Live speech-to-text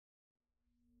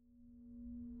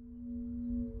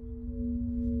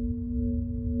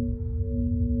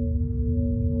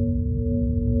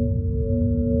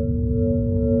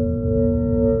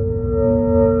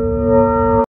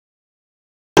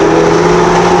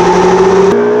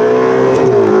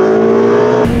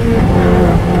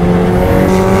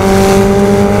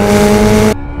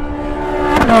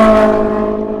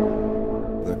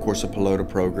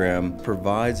program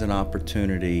provides an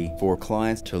opportunity for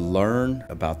clients to learn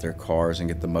about their cars and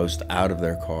get the most out of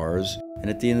their cars. And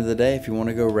at the end of the day, if you want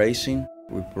to go racing,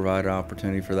 we provide an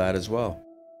opportunity for that as well.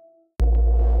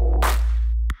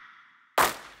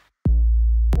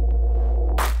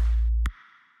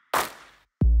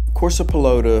 Corso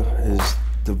Pilota is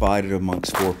divided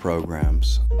amongst 4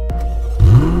 programs.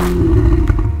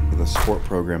 The sport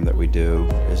program that we do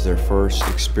is their first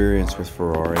experience with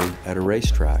Ferrari at a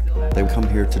racetrack. They come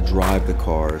here to drive the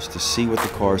cars, to see what the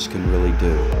cars can really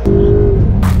do.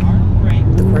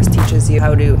 The course teaches you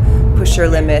how to push your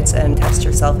limits and test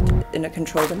yourself in a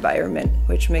controlled environment,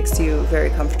 which makes you very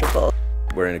comfortable.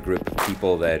 We're in a group of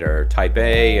people that are type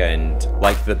A and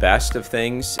like the best of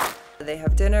things. They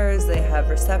have dinners, they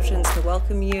have receptions to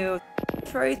welcome you.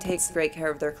 Ferrari takes great care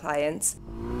of their clients.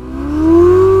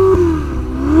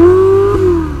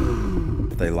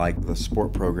 If they like the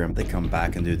sport program, they come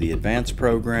back and do the advanced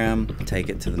program, take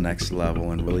it to the next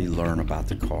level and really learn about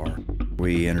the car.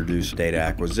 We introduce data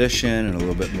acquisition and a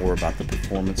little bit more about the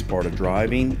performance part of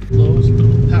driving.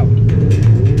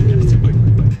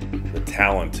 The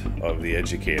talent of the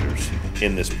educators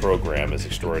in this program is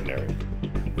extraordinary.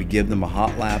 We give them a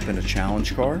hot lap in a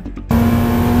challenge car.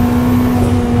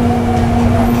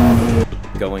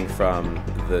 Going from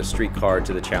the street car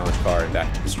to the challenge car and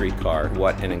back to the street car,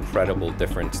 what an incredible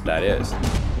difference that is.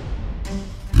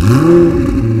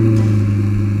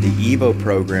 The Evo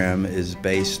program is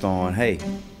based on, hey,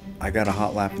 I got a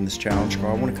hot lap in this challenge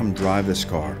car, I want to come drive this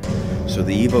car. So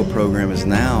the Evo program is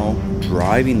now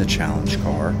driving the challenge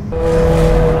car,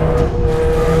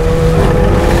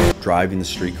 driving the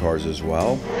street cars as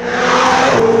well.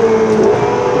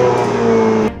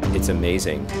 It's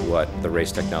amazing what the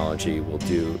race technology will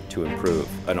do to improve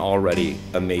an already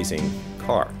amazing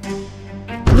car.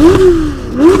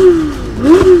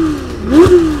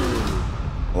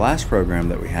 The last program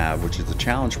that we have, which is the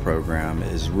challenge program,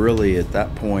 is really at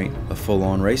that point a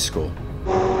full-on race school.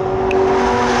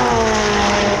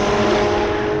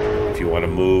 If you want to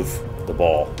move the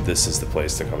ball, this is the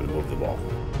place to come and move the ball.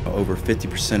 Over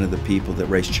 50% of the people that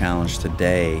race challenge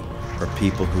today are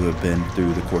people who have been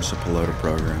through the Corso Pilota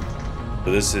program.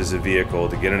 So this is a vehicle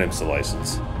to get an IMSA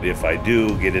license. If I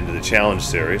do get into the challenge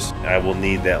series, I will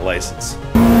need that license.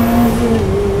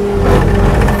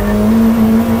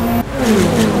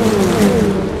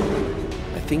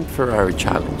 I think Ferrari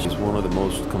Challenge is one of the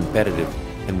most competitive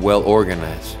and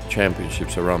well-organized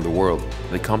championships around the world.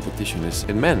 The competition is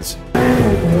immense.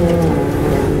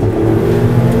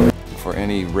 For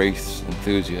any race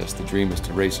enthusiast, the dream is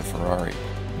to race a Ferrari.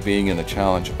 Being in the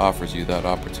challenge offers you that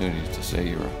opportunity to say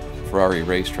you're a Ferrari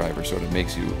race driver, sort of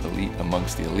makes you elite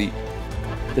amongst the elite.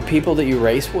 The people that you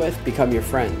race with become your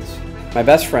friends. My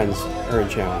best friends are in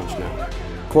challenge now.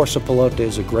 Corso Pilota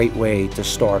is a great way to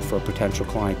start for a potential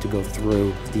client to go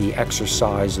through the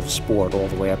exercise of sport all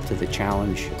the way up to the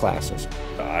challenge classes.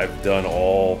 I've done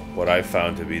all what I've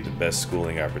found to be the best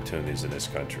schooling opportunities in this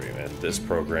country, and this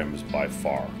program is by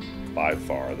far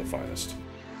the finest.